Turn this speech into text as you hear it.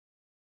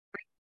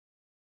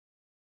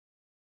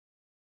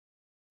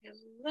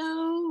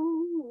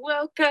Hello,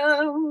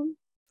 welcome.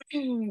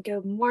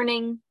 Good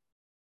morning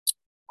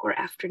or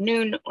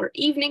afternoon or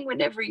evening,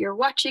 whenever you're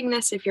watching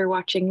this. If you're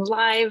watching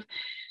live,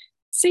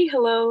 say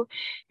hello.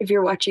 If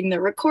you're watching the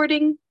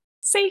recording,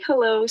 say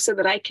hello so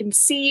that I can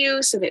see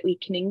you, so that we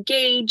can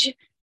engage.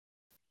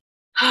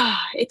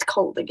 It's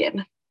cold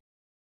again.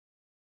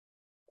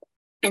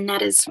 And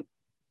that is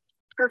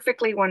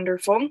perfectly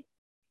wonderful.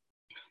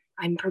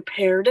 I'm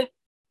prepared.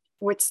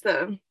 What's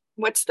the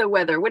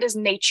weather? What is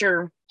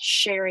nature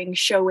sharing,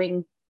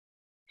 showing,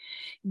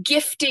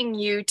 gifting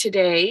you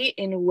today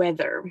in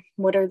weather?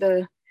 What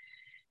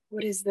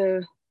is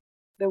the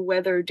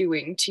weather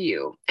doing to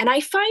you? And I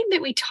find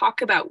that we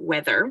talk about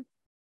weather.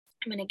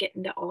 I'm going to get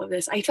into all of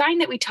this. I find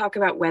that we talk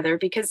about weather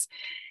because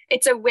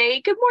it's a way,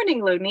 good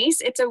morning,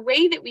 Lonice. It's a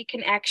way that we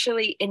can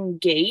actually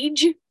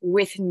engage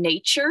with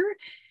nature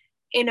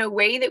in a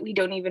way that we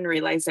don't even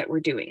realize that we're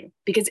doing.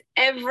 Because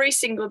every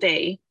single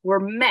day we're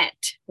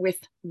met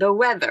with the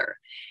weather.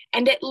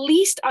 And at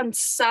least on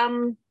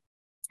some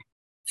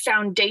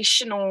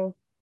foundational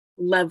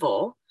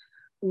level,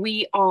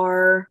 we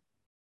are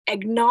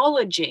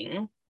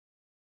acknowledging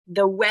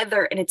the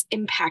weather and its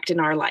impact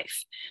in our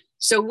life.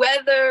 So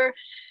whether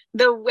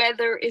the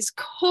weather is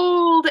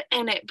cold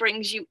and it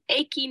brings you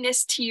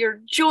achiness to your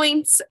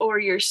joints, or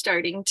you're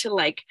starting to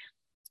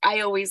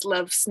I always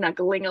love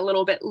snuggling a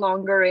little bit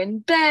longer in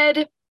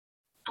bed,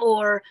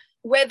 or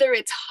whether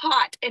it's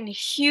hot and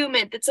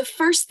humid, that's the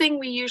first thing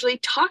we usually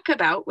talk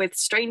about with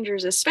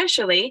strangers,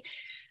 especially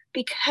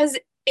because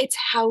it's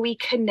how we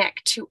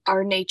connect to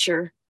our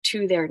nature,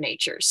 to their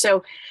nature.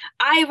 So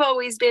I've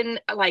always been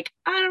like,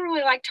 I don't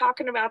really like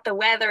talking about the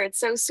weather. It's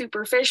so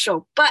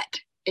superficial, but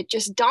it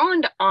just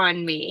dawned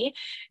on me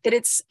that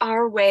it's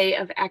our way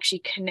of actually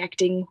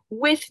connecting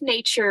with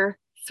nature,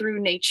 through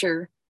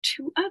nature,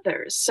 to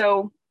others.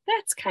 So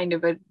that's kind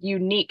of a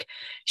unique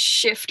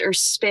shift or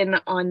spin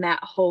on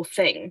that whole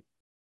thing.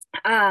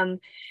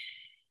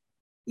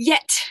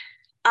 Yet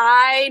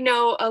I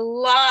know a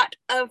lot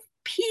of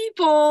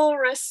people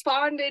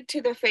responded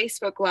to the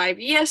Facebook Live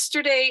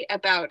yesterday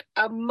about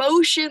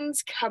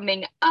emotions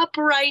coming up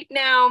right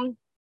now.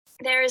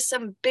 There is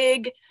some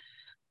big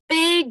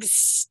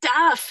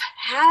stuff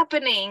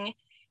happening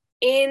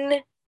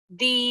in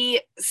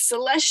the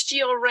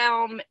celestial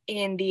realm,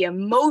 in the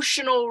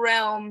emotional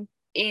realm,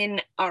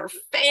 in our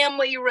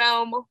family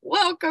realm.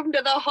 Welcome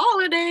to the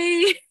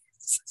holidays.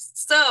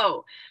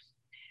 So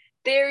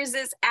there's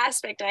this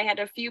aspect. I had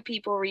a few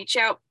people reach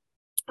out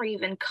or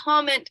even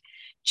comment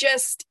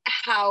just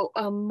how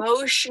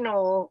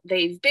emotional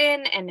they've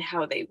been and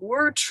how they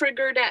were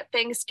triggered at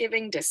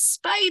Thanksgiving,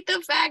 despite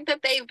the fact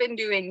that they've been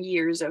doing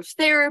years of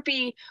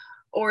therapy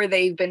or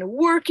they've been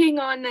working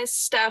on this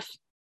stuff.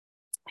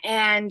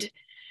 And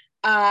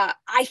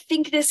I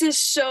think this is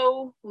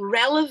so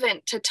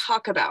relevant to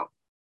talk about,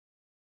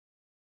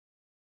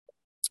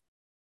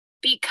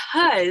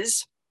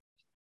 because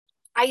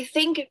I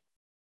think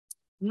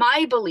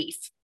my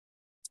belief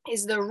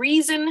is the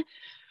reason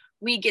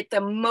we get the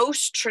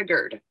most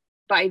triggered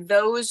by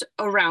those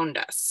around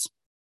us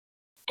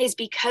is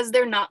because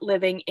they're not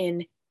living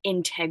in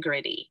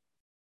integrity.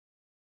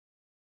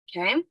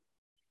 Okay?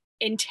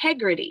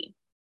 Integrity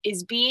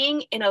is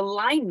being in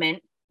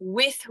alignment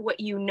with what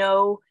you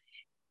know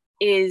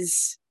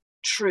is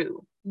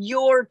true,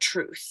 your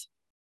truth.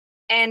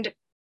 And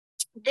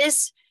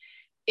this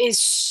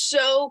is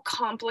so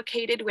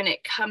complicated when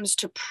it comes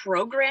to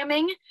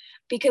programming,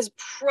 because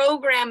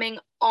programming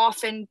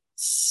often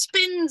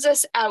spins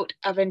us out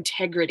of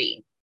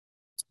integrity.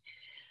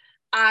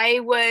 I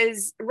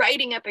was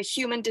writing up a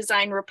human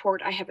design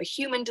report. I have a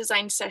human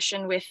design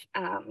session with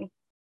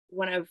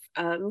one of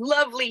a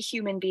lovely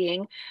human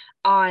being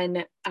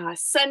on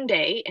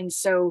Sunday. And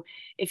so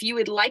if you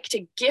would like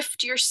to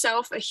gift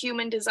yourself a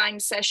human design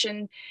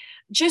session,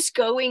 just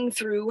going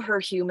through her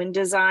human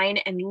design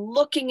and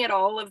looking at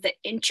all of the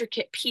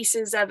intricate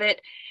pieces of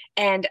it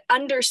and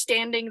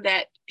understanding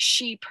that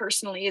she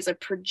personally is a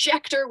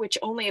projector, which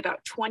only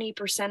about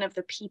 20% of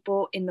the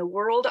people in the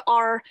world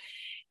are.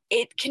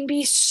 It can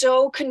be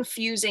so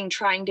confusing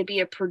trying to be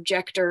a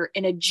projector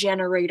in a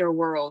generator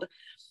world.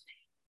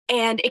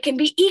 And it can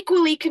be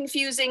equally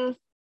confusing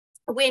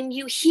when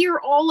you hear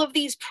all of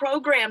these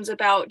programs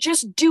about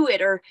just do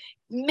it, or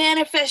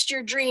manifest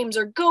your dreams,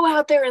 or go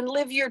out there and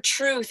live your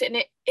truth. And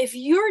if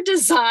your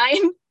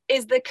design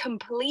is the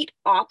complete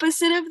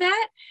opposite of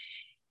that,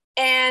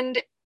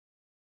 and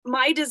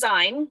my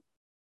design,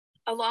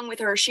 along with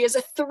her, she has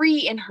a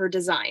 3 in her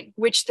design,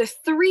 which the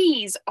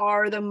 3s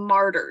are the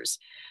martyrs.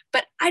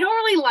 But I don't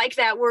really like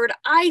that word.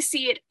 I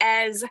see it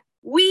as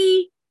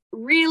we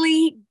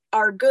really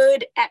are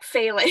good at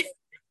failing.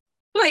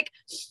 Like,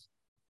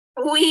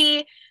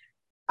 we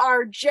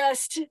are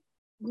just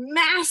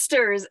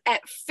masters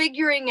at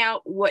figuring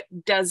out what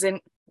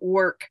doesn't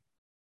work.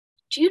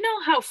 Do you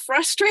know how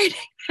frustrating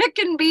that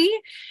can be?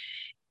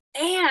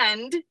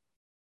 And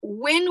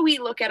when we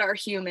look at our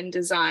human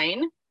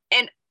design,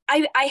 and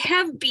I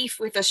have beef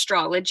with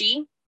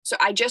astrology. So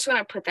I just want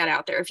to put that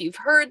out there. If you've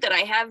heard that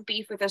I have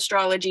beef with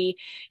astrology,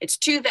 it's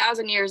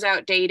 2,000 years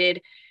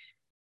outdated.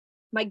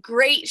 My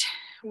great,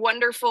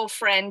 wonderful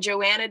friend,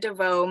 Joanna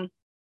DeVoe,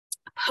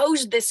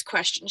 posed this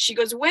question. She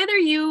goes, whether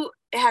you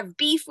have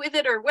beef with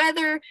it or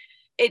whether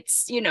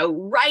it's,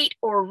 right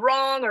or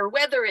wrong, or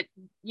whether it,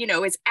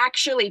 is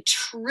actually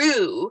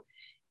true.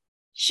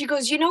 She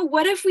goes,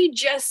 what if we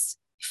just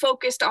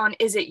focused on,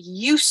 is it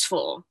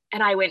useful?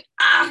 And I went,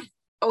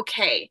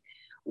 okay.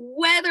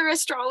 Whether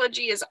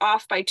astrology is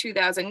off by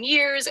 2,000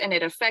 years and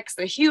it affects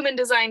the human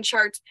design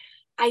charts,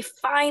 I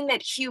find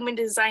that human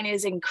design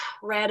is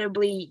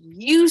incredibly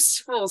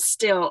useful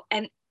still.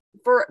 And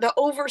for the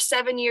over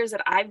 7 years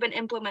that I've been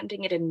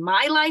implementing it in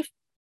my life,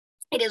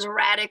 it has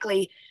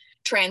radically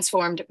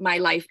transformed my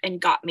life and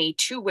got me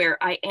to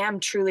where I am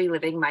truly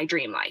living my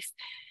dream life.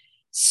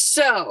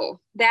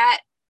 So that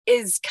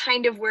is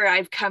kind of where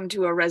I've come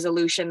to a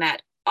resolution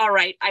that, all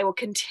right, I will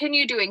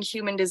continue doing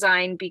human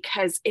design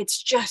because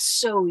it's just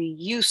so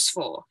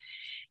useful.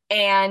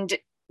 And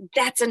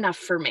that's enough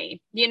for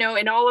me.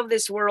 In all of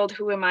this world,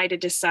 who am I to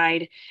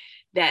decide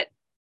that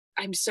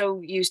I'm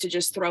so used to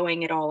just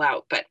throwing it all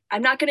out? But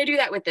I'm not going to do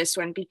that with this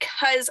one,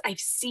 because I've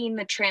seen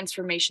the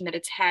transformation that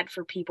it's had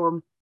for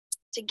people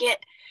to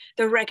get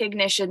the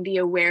recognition, the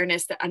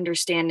awareness, the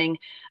understanding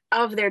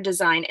of their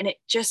design, and it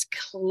just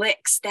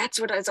clicks. That's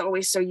what is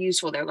always so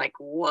useful. They're like,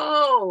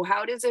 whoa,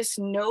 how does this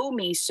know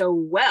me so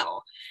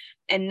well?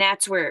 And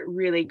that's where it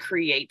really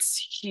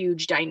creates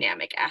huge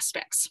dynamic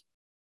aspects.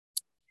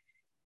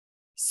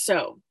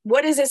 So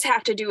what does this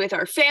have to do with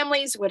our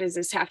families? What does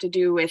this have to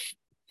do with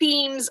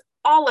themes?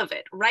 All of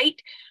it,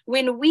 right?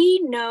 When we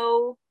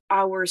know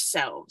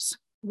ourselves,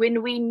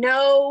 when we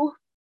know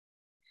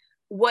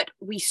what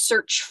we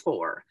search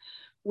for,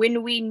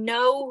 when we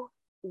know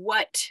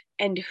what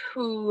and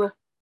who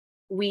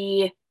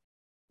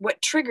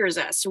what triggers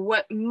us,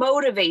 what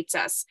motivates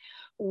us,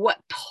 what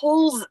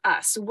pulls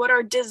us, what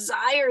our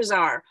desires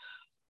are,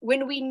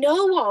 when we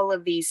know all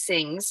of these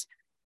things,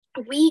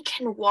 we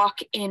can walk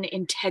in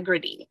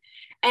integrity.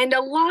 And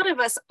a lot of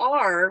us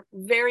are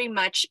very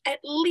much, at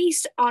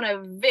least on a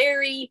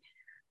very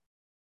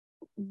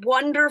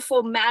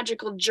wonderful,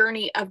 magical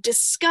journey of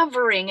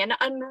discovering and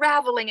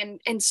unraveling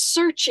and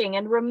searching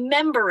and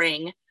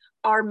remembering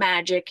our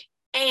magic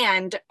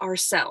and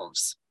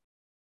ourselves.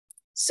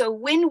 So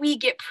when we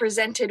get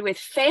presented with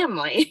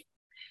family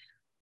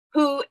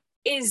who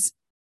is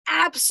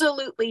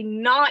absolutely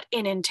not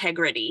in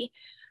integrity,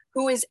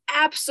 who is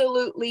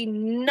absolutely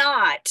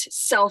not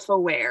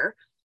self-aware,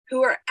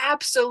 who are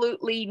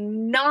absolutely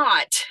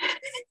not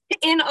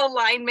in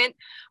alignment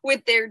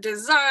with their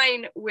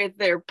design, with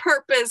their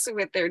purpose,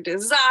 with their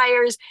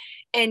desires,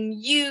 and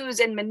use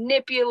and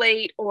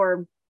manipulate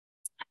or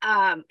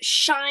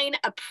shine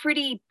a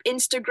pretty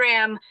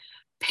Instagram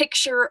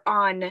picture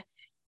on,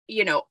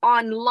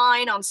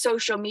 online on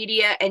social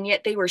media, and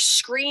yet they were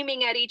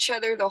screaming at each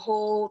other the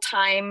whole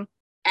time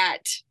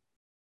at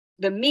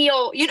the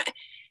meal.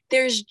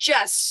 There's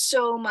just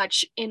so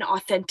much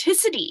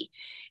inauthenticity.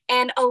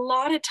 And a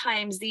lot of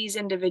times these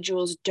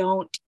individuals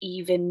don't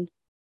even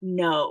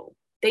know.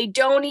 They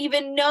don't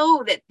even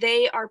know that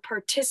they are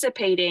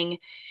participating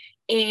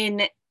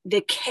in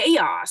the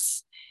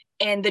chaos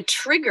and the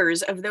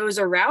triggers of those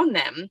around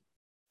them.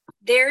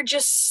 They're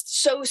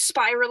just so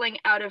spiraling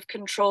out of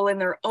control in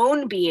their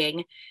own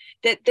being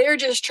that they're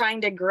just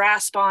trying to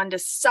grasp onto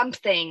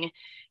something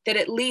that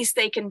at least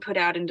they can put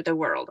out into the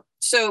world.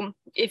 So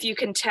if you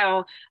can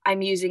tell,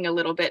 I'm using a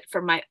little bit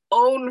from my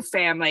own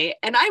family,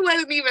 and I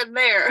wasn't even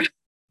there.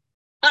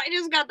 I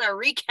just got the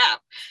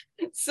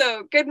recap.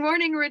 So good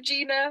morning,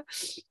 Regina.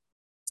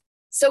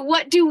 So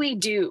what do we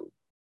do?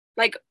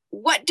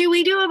 What do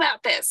we do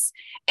about this?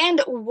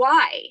 And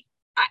why?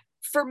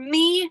 For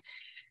me,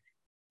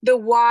 the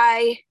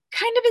why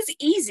kind of is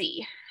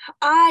easy.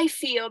 I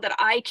feel that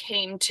I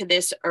came to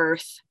this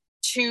earth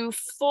to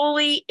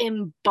fully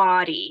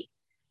embody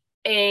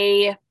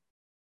a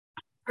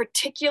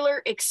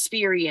particular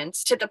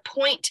experience to the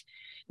point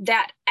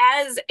that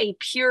as a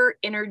pure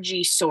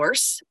energy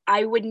source,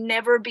 I would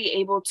never be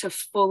able to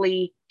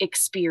fully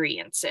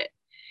experience it.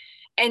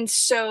 And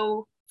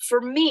so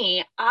for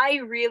me, I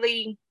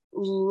really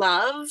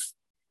love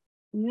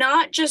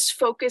not just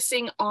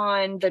focusing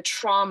on the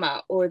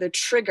trauma or the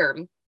trigger,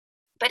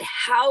 but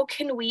how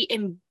can we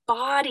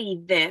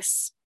embody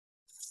this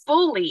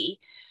fully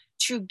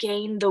to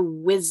gain the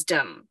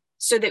wisdom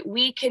so that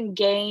we can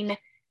gain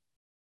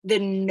the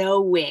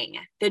knowing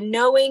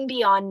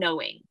beyond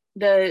knowing,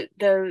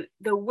 the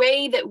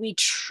way that we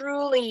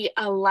truly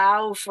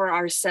allow for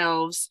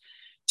ourselves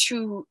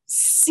to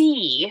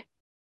see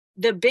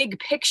the big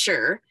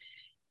picture.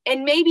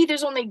 And maybe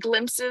there's only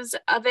glimpses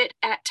of it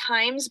at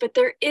times, but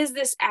there is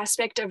this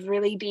aspect of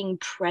really being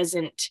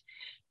present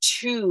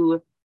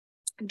to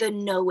the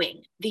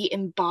knowing, the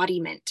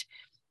embodiment.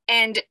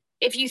 And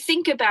if you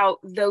think about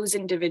those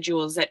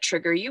individuals that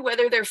trigger you,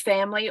 whether they're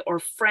family or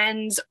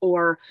friends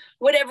or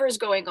whatever is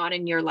going on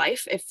in your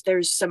life, if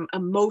there's some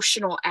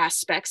emotional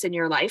aspects in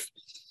your life,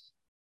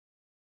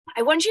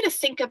 I want you to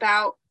think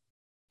about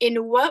in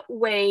what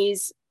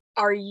ways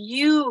are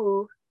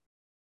you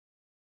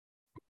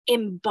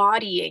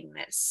embodying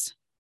this?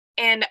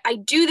 And I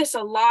do this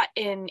a lot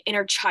in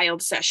inner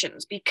child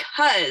sessions,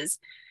 because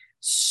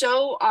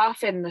so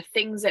often the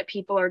things that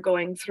people are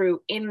going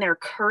through in their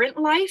current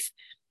life,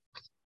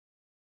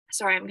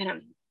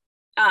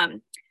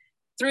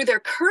 through their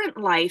current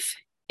life,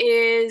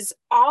 is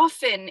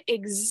often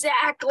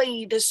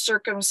exactly the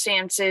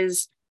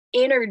circumstances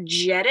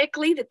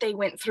energetically that they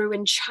went through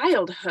in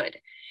childhood.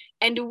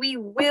 And we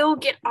will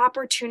get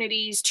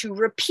opportunities to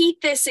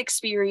repeat this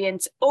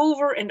experience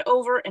over and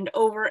over and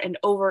over and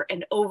over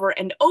and over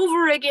and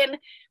over again,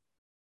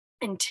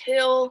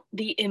 until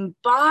the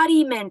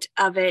embodiment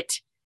of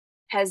it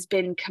has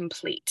been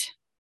complete.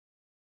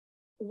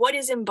 What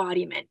is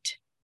embodiment?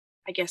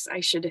 I guess I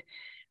should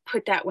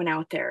put that one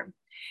out there.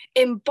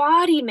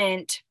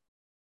 Embodiment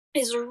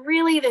is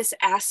really this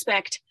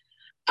aspect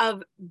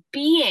of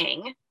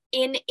being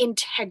in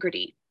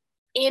integrity,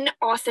 in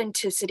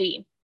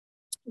authenticity,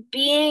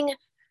 being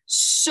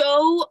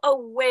so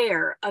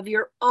aware of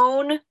your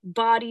own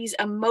body's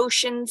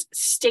emotions,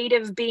 state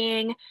of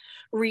being,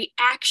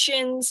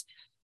 reactions,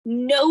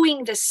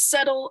 knowing the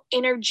subtle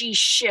energy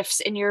shifts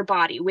in your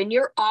body. When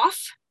you're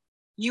off,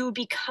 you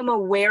become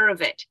aware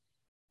of it.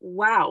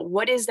 Wow,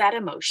 what is that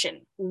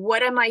emotion?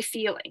 What am I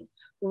feeling?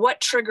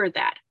 What triggered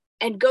that?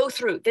 And go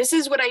through. This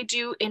is what I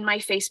do in my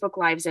Facebook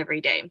Lives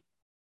every day,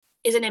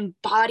 is an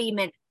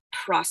embodiment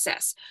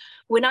process.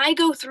 When I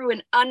go through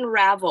and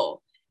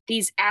unravel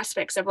these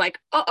aspects of like,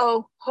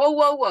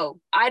 whoa,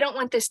 I don't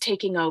want this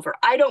taking over.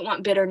 I don't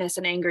want bitterness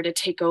and anger to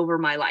take over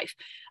my life.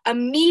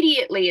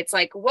 Immediately, it's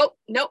like, whoa,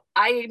 no,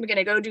 I'm going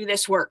to go do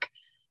this work.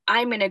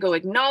 I'm going to go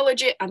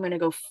acknowledge it. I'm going to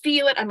go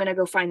feel it. I'm going to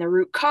go find the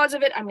root cause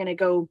of it. I'm going to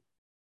go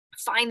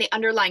find the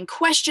underlying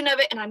question of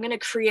it. And I'm going to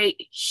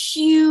create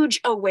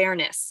huge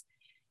awareness.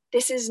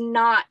 This is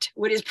not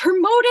what is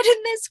promoted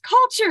in this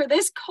culture.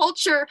 This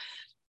culture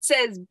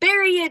says,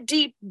 bury it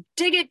deep,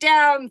 dig it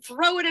down,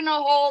 throw it in a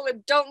hole,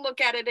 and don't look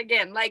at it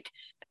again. Like,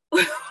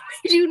 we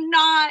do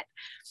not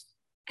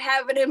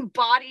have an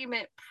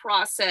embodiment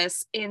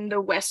process in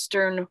the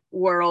Western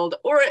world,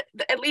 or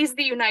at least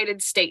the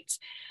United States.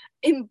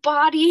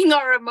 Embodying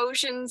our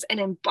emotions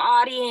and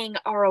embodying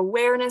our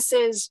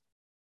awarenesses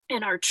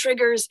and our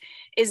triggers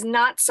is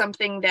not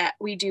something that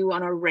we do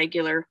on a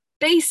regular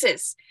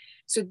basis.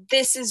 So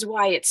this is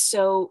why it's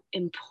so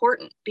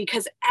important,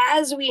 because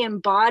as we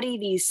embody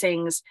these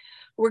things,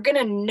 we're going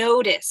to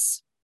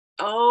notice,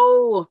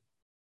 oh,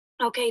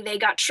 okay, they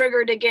got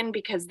triggered again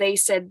because they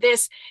said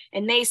this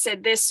and they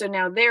said this. So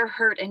now they're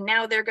hurt and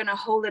now they're going to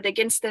hold it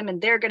against them and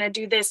they're going to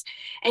do this.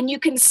 And you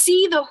can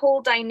see the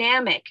whole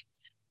dynamic.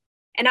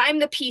 And I'm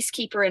the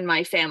peacekeeper in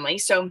my family,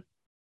 so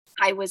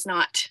I was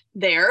not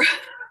there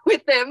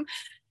with them.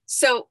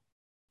 So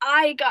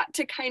I got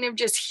to kind of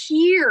just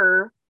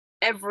hear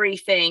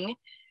everything.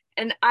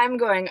 And I'm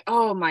going,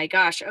 oh my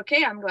gosh,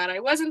 okay, I'm glad I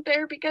wasn't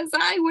there, because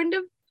I wouldn't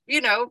have,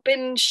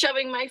 been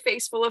shoving my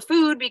face full of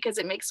food, because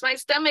it makes my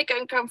stomach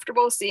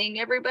uncomfortable seeing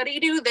everybody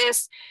do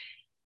this.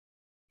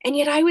 And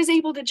yet I was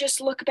able to just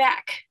look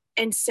back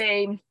and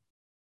say,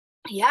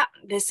 yeah,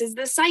 this is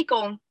the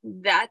cycle.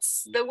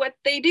 That's what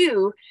they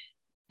do.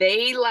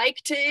 They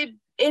like to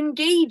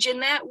engage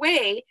in that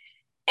way.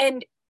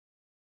 And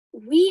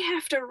we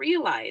have to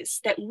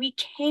realize that we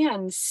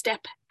can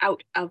step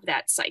out of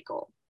that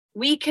cycle.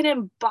 We can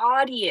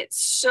embody it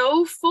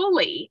so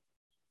fully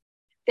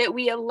that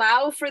we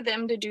allow for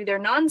them to do their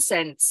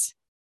nonsense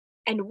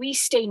and we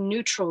stay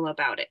neutral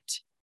about it.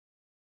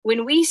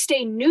 When we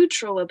stay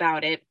neutral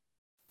about it,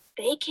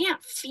 they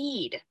can't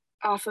feed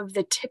off of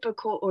the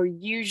typical or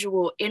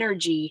usual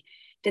energy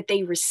that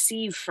they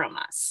receive from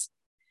us.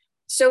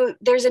 So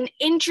there's an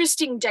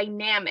interesting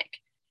dynamic.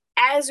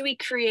 As we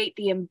create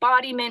the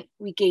embodiment,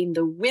 we gain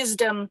the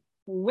wisdom.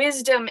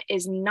 Wisdom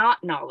is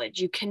not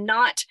knowledge. You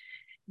cannot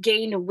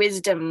gain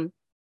wisdom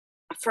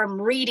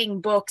from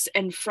reading books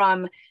and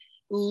from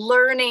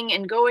learning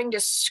and going to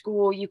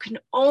school. You can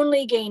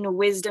only gain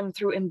wisdom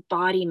through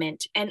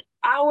embodiment. And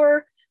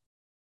our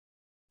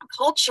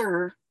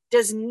culture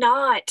does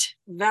not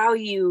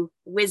value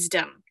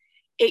wisdom.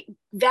 It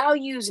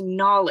values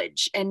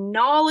knowledge, and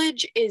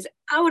knowledge is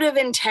out of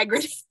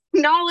integrity.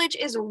 Knowledge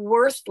is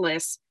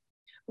worthless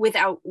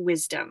without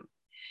wisdom.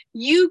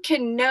 You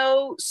can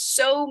know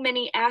so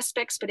many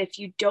aspects, but if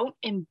you don't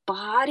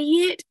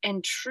embody it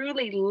and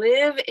truly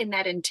live in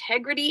that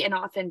integrity and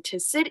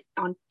authenticity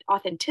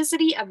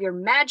of your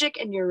magic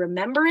and your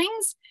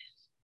rememberings,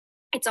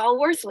 it's all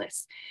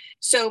worthless.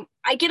 So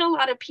I get a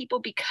lot of people,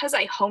 because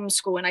I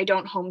homeschool, and I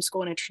don't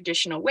homeschool in a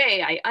traditional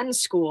way, I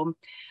unschool,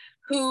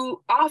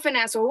 who often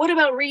ask, well, what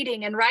about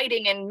reading and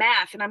writing and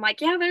math? And I'm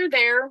like, yeah, they're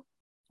there.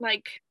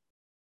 Like,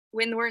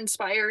 when we're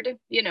inspired,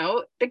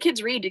 the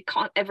kids read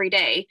every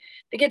day.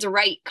 The kids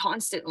write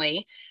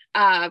constantly.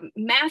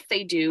 Math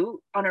they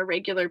do on a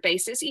regular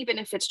basis, even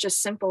if it's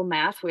just simple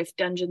math with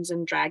Dungeons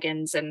and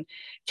Dragons and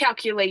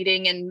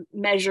calculating and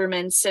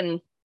measurements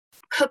and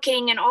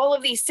cooking and all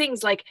of these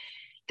things. Like,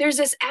 there's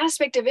this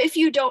aspect of if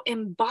you don't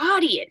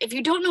embody it, if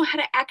you don't know how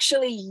to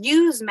actually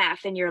use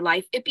math in your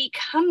life, it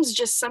becomes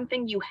just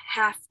something you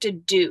have to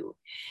do.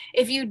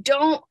 If you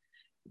don't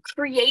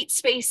create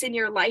space in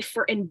your life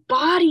for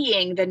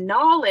embodying the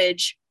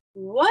knowledge,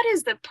 what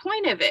is the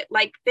point of it?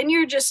 Like, then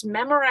you're just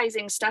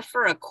memorizing stuff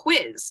for a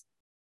quiz.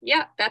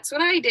 Yeah, that's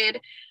what I did.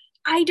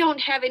 I don't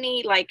have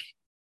any, like,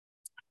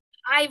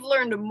 I've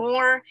learned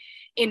more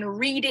in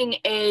reading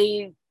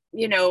a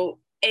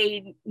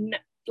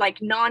like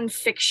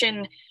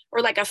nonfiction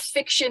or like a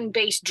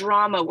fiction-based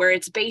drama where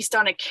it's based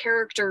on a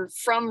character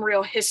from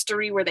real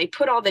history, where they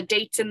put all the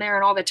dates in there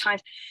and all the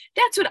times.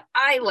 That's what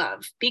I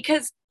love,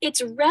 because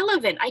it's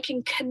relevant. I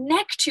can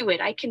connect to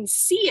it. I can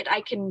see it.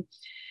 I can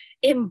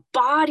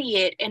embody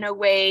it in a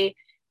way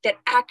that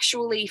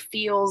actually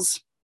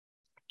feels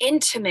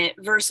intimate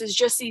versus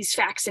just these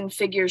facts and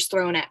figures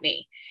thrown at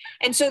me.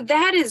 And so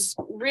that is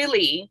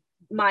really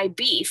my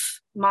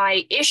beef,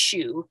 my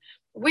issue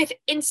with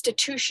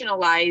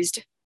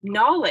institutionalized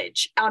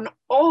knowledge on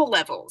all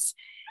levels.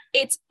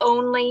 It's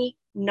only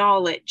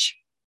knowledge.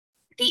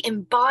 The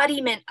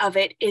embodiment of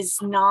it is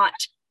not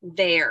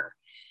there.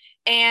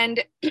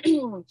 And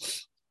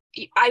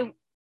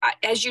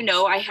as you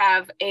know, I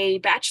have a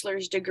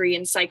bachelor's degree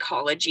in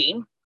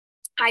psychology.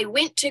 I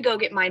went to go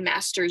get my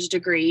master's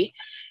degree,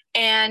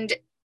 and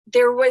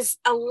there was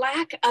a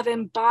lack of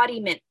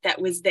embodiment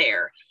that was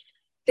there.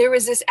 There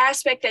was this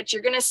aspect that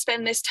you're going to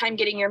spend this time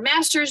getting your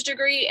master's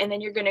degree, and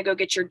then you're going to go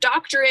get your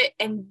doctorate,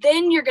 and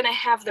then you're going to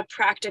have the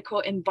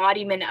practical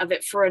embodiment of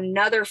it for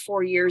another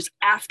 4 years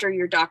after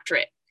your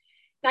doctorate.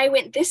 And I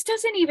went, this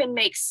doesn't even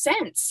make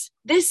sense.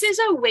 This is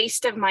a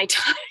waste of my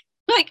time.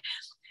 Like,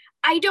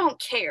 I don't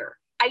care.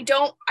 I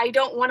don't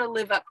want to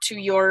live up to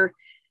your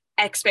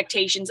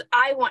expectations.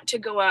 I want to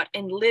go out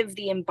and live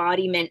the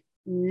embodiment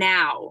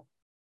now.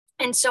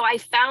 And so I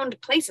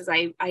found places.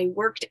 I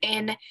worked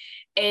in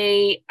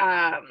a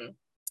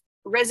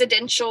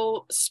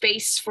residential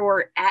space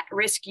for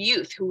at-risk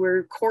youth who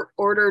were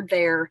court-ordered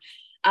there.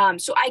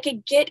 So I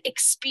could get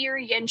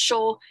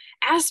experiential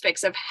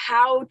aspects of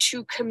how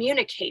to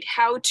communicate,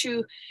 how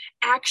to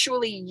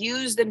actually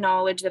use the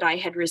knowledge that I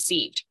had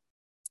received.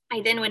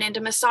 I then went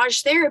into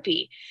massage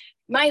therapy.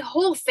 My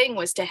whole thing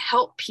was to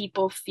help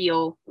people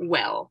feel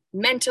well,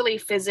 mentally,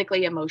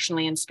 physically,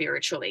 emotionally, and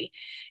spiritually.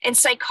 And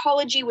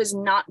psychology was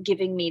not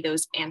giving me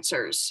those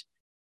answers.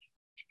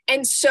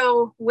 And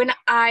so when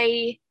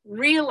I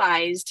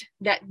realized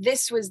that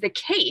this was the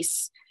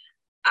case,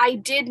 I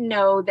did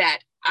know that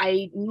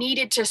I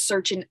needed to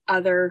search in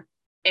other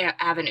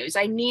avenues.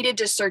 I needed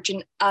to search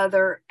in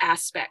other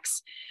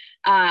aspects.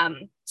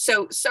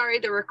 So sorry,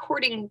 the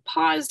recording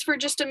paused for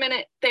just a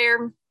minute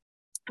there,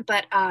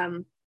 but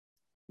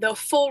the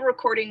full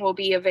recording will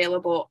be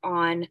available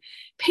on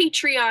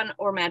Patreon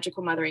or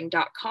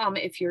magicalmothering.com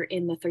if you're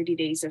in the 30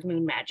 days of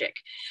moon magic.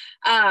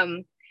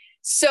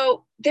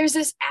 So there's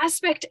this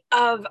aspect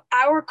of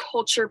our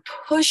culture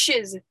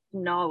pushes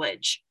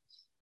knowledge.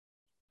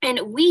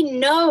 And we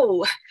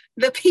know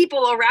the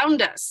people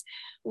around us.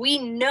 We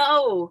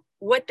know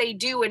what they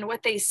do and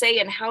what they say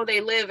and how they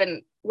live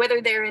and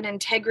whether they're in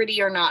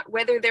integrity or not,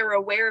 whether they're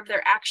aware of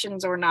their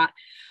actions or not.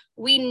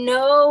 We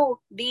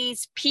know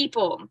these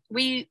people.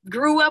 We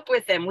grew up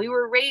with them. We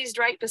were raised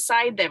right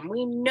beside them.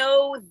 We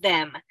know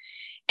them.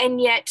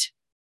 And yet,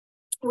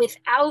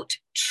 without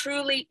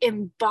truly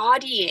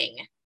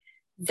embodying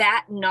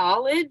that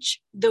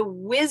knowledge, the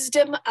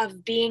wisdom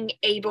of being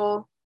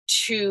able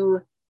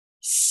to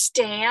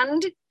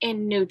stand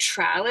in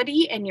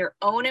neutrality and your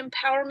own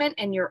empowerment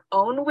and your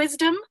own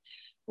wisdom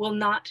will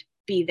not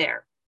be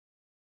there.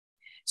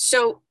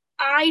 So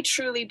I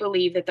truly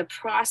believe that the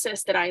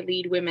process that I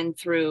lead women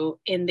through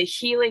in the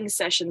healing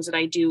sessions that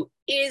I do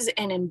is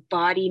an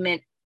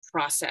embodiment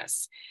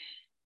process.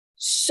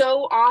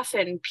 So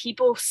often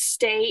people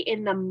stay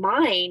in the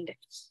mind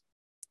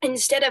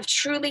instead of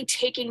truly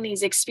taking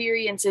these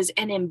experiences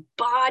and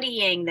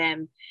embodying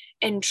them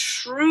and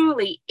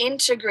truly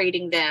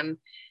integrating them.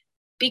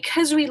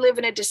 Because we live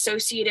in a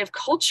dissociative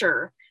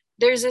culture,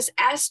 there's this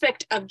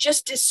aspect of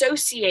just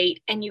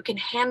dissociate and you can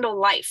handle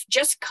life.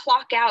 Just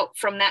clock out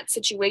from that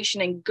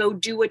situation and go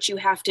do what you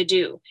have to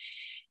do.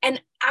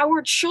 And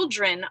our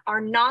children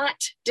are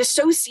not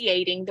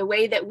dissociating the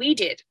way that we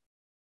did.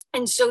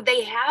 And so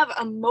they have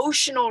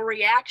emotional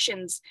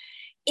reactions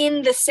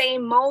in the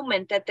same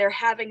moment that they're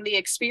having the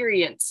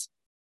experience.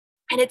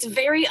 And it's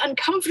very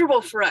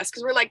uncomfortable for us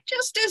because we're like,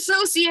 just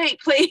dissociate,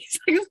 please.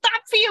 Like,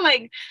 stop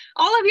feeling.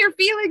 All of your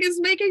feeling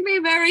is making me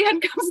very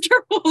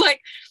uncomfortable.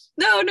 Like,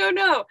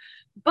 no.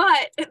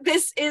 But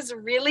this is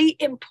really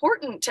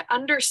important to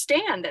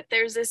understand that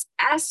there's this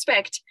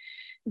aspect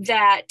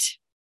that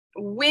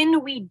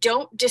when we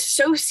don't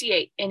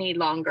dissociate any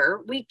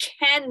longer, we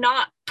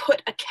cannot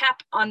put a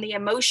cap on the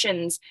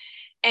emotions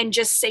and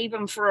just save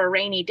them for a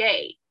rainy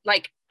day.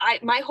 Like,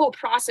 my whole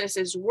process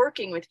is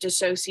working with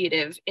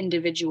dissociative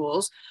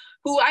individuals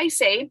who I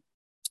say,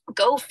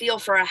 go feel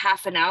for a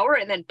half an hour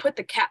and then put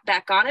the cap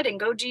back on it and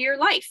go do your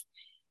life.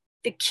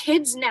 The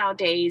kids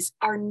nowadays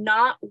are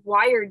not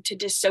wired to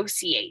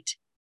dissociate.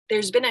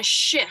 There's been a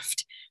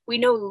shift We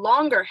no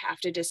longer have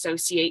to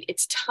dissociate.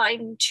 It's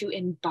time to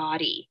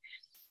embody.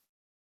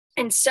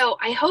 And so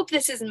I hope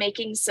this is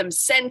making some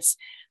sense.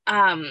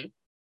 I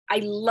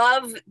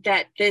love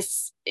that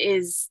this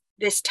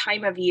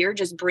time of year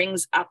just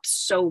brings up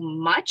so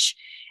much.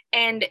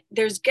 And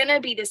there's going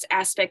to be this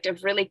aspect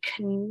of really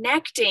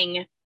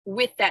connecting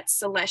with the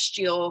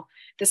celestial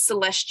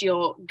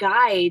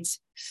guides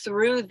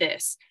through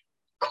this.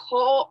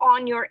 Call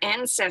on your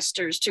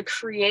ancestors to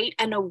create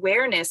an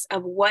awareness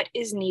of what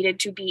is needed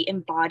to be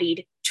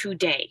embodied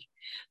today.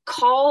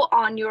 Call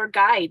on your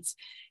guides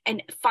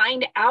and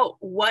find out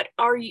what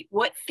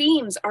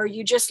themes are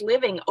you just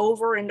living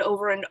over and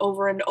over and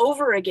over and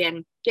over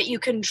again that you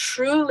can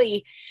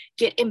truly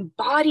get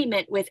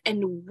embodiment with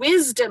and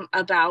wisdom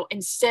about,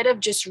 instead of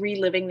just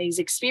reliving these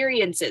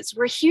experiences.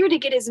 We're here to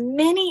get as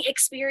many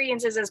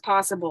experiences as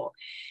possible.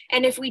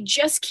 And if we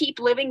just keep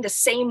living the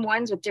same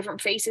ones with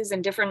different faces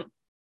and different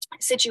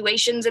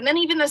situations, and then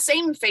even the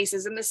same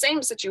faces and the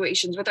same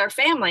situations with our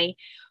family,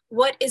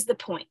 what is the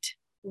point?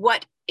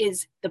 What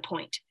is the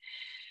point?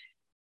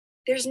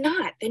 There's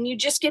not. Then you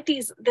just get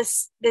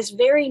this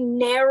very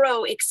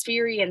narrow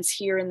experience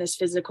here in this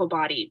physical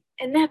body.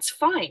 And that's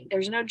fine.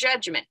 There's no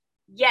judgment.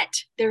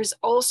 Yet there's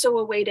also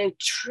a way to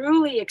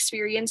truly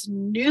experience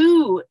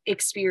new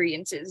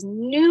experiences,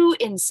 new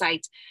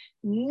insights,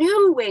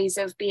 new ways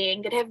of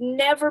being that have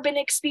never been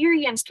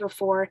experienced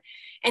before.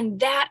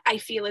 And that, I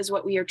feel, is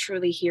what we are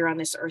truly here on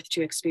this earth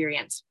to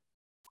experience.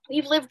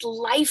 We've lived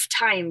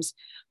lifetimes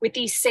with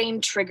these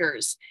same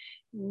triggers.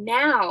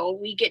 Now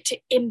we get to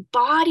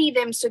embody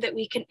them so that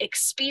we can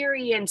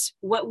experience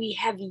what we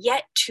have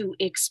yet to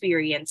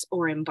experience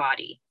or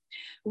embody.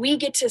 We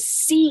get to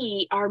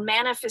see our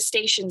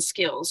manifestation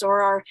skills,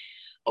 or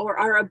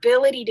our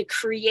ability to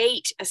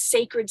create a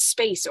sacred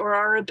space, or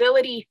our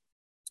ability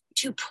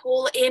to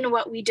pull in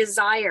what we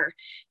desire.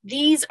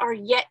 These are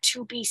yet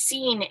to be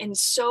seen in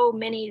so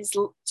many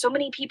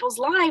people's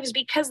lives,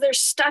 because they're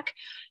stuck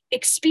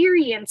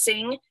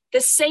experiencing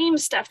the same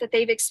stuff that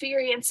they've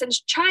experienced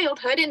since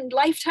childhood and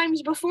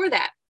lifetimes before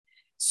that.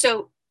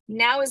 So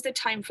now is the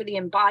time for the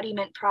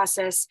embodiment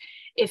process.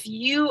 If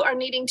you are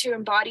needing to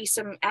embody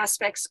some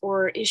aspects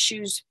or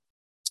issues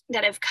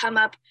that have come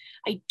up,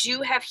 I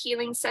do have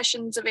healing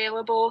sessions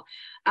available.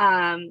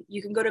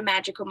 You can go to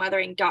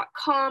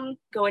magicalmothering.com,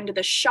 go into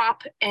the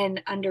shop,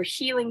 and under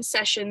healing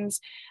sessions,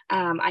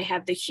 I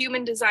have the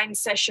human design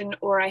session,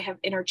 or I have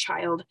inner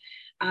child,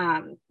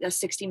 a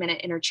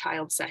 60-minute inner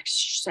child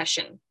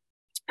session.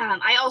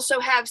 I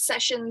also have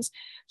sessions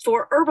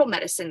for herbal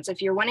medicines.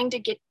 If you're wanting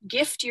to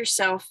gift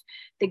yourself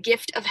the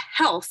gift of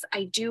health,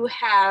 I do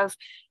have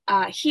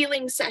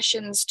healing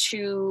sessions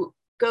to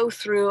go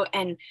through,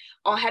 and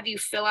I'll have you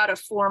fill out a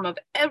form of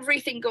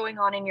everything going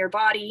on in your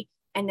body.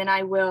 And then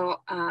I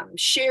will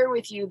share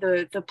with you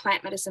the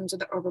plant medicines or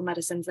the herbal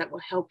medicines that will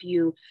help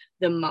you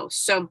the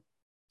most. So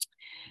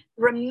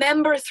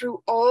remember,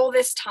 through all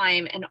this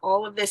time and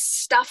all of this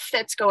stuff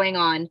that's going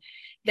on,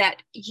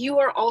 that you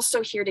are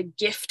also here to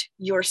gift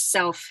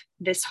yourself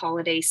this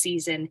holiday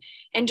season,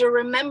 and to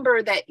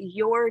remember that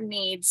your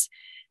needs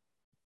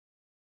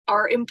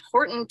are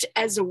important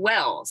as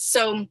well.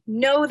 So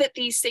know that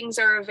these things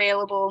are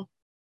available.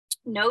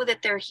 Know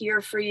that they're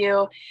here for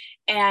you.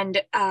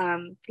 And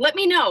let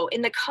me know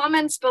in the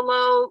comments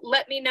below.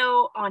 Let me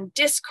know on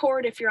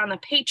Discord, if you're on the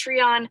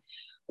Patreon,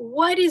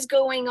 what is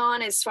going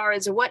on as far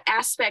as what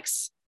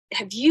aspects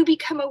have you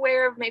become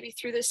aware of maybe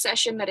through this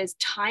session that is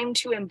time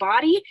to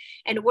embody,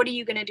 and what are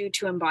you going to do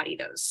to embody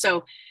those?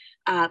 So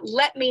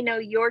let me know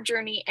your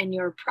journey and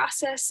your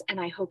process, and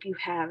I hope you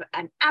have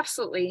an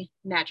absolutely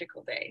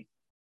magical day.